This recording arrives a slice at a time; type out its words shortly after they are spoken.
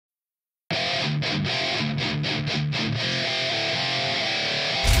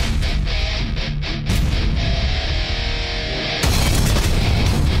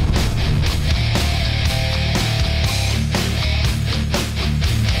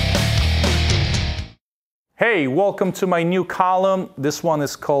Hey, welcome to my new column. This one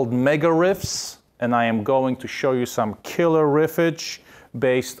is called Mega Riffs, and I am going to show you some killer riffage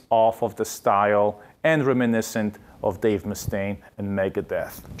based off of the style and reminiscent of Dave Mustaine and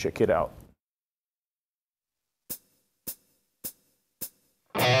Megadeth. Check it out.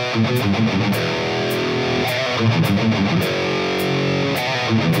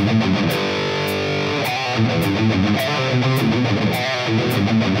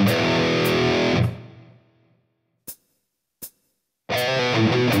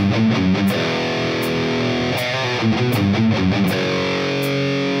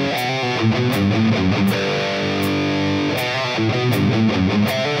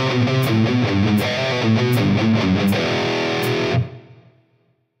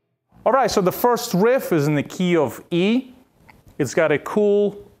 All right, so the first riff is in the key of E. It's got a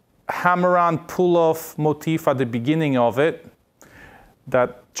cool hammer-on pull-off motif at the beginning of it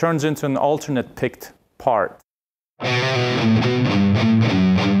that turns into an alternate picked part.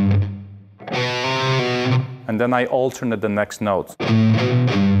 And then I alternate the next note.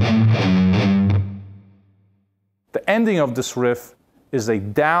 The ending of this riff is a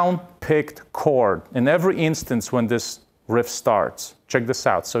down-picked chord in every instance when this riff starts. Check this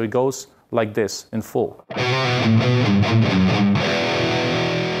out. So it goes like this in full.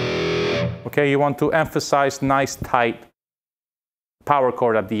 Okay, you want to emphasize nice tight power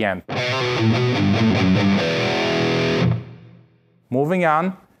chord at the end. Moving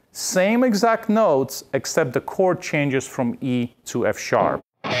on, same exact notes except the chord changes from E to F sharp.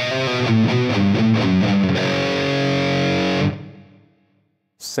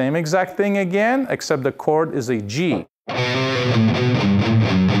 Same exact thing again, except the chord is a G.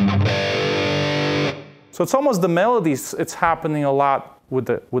 So it's almost the melodies, it's happening a lot with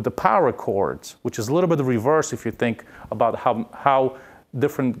the power chords, which is a little bit the reverse if you think about how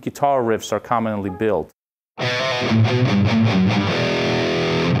different guitar riffs are commonly built.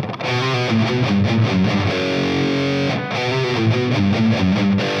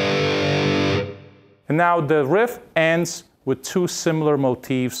 And now the riff ends with two similar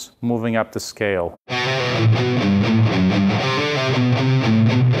motifs moving up the scale.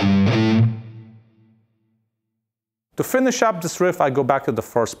 To finish up this riff, I go back to the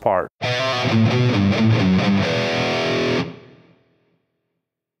first part.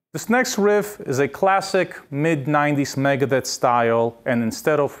 This next riff is a classic mid-90s Megadeth style, and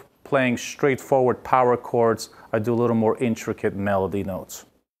instead of playing straightforward power chords, I do a little more intricate melody notes.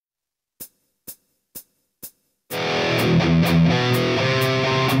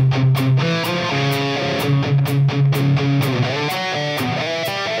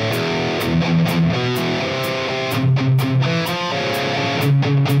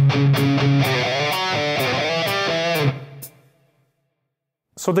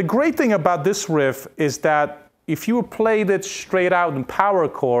 So the great thing about this riff is that if you played it straight out in power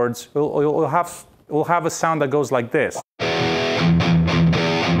chords, it will have a sound that goes like this.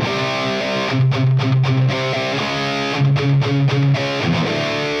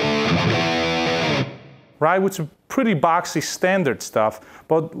 Right, which is pretty boxy standard stuff.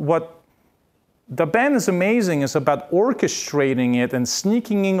 But what the band is amazing is about orchestrating it and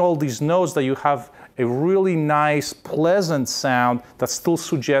sneaking in all these notes that you have a really nice, pleasant sound that still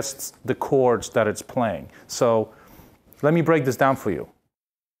suggests the chords that it's playing. So let me break this down for you.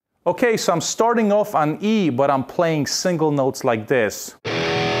 Okay, so I'm starting off on E, but I'm playing single notes like this.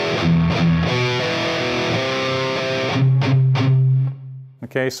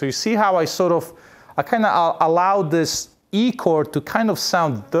 Okay, so you see how I kind of allow this E chord to kind of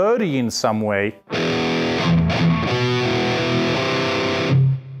sound dirty in some way.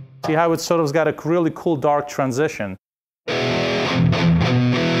 See how it sort of got a really cool dark transition.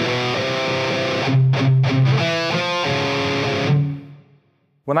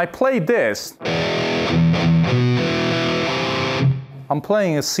 When I play this, I'm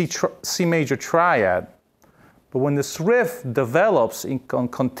playing a C major triad, but when this riff develops and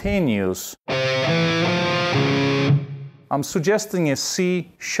continues, I'm suggesting a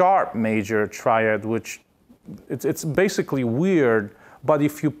C sharp major triad, which it's basically weird, but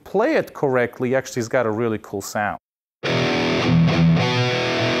if you play it correctly, actually it's got a really cool sound.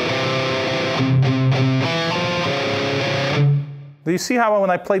 Do you see how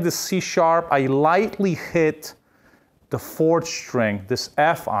when I play this C sharp, I lightly hit the fourth string, this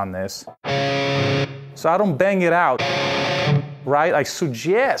F on this, so I don't bang it out, right? I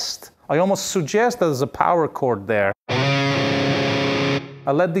suggest I almost suggest that there's a power chord there.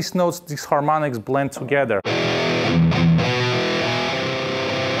 I let these notes, these harmonics blend together.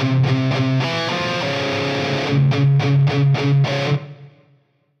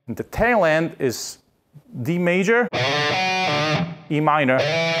 And the tail end is D major, E minor.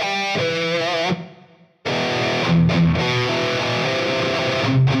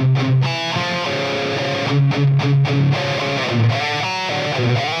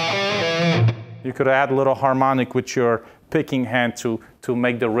 You could add a little harmonic with your picking hand to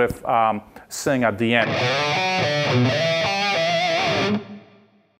make the riff sing at the end.